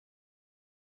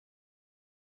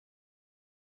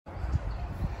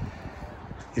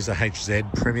is a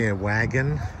HZ Premier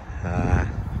Wagon.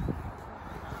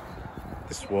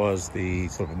 This was the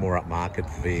sort of more upmarket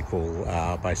vehicle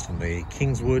based on the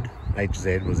Kingswood.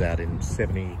 HZ was out in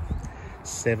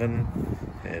 77,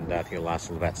 and I think it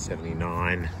lasted about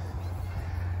 79.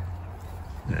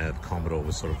 The Commodore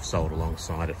was sort of sold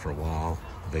alongside it for a while,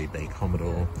 VB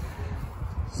Commodore.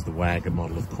 This is the Wagon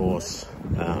model, of course.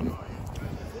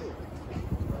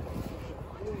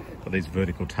 Got these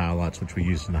vertical taillights which were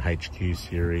used in the HQ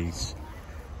series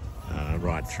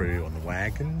right through on the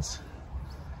wagons.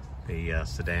 The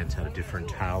sedans had a different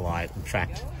taillight. In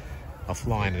fact, I'll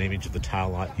fly in an image of the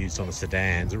taillight used on the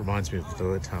sedans. It reminds me of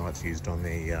the taillights used on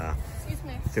the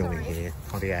filming here,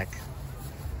 Pontiac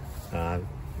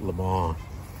Le Mans.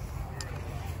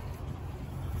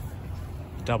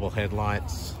 Double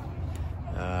headlights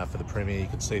for the Premier. You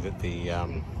can see that the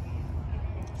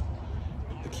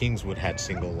Kingswood had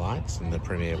single lights, and the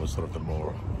Premier was sort of the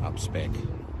more up-spec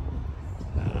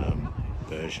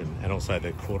version. And also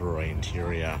the corduroy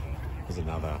interior was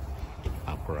another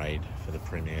upgrade for the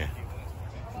Premier.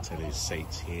 And so these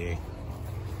seats here.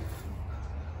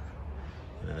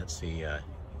 And that's the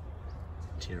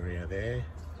interior there.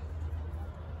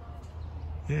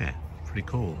 Yeah, pretty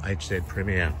cool. HZ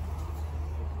Premier.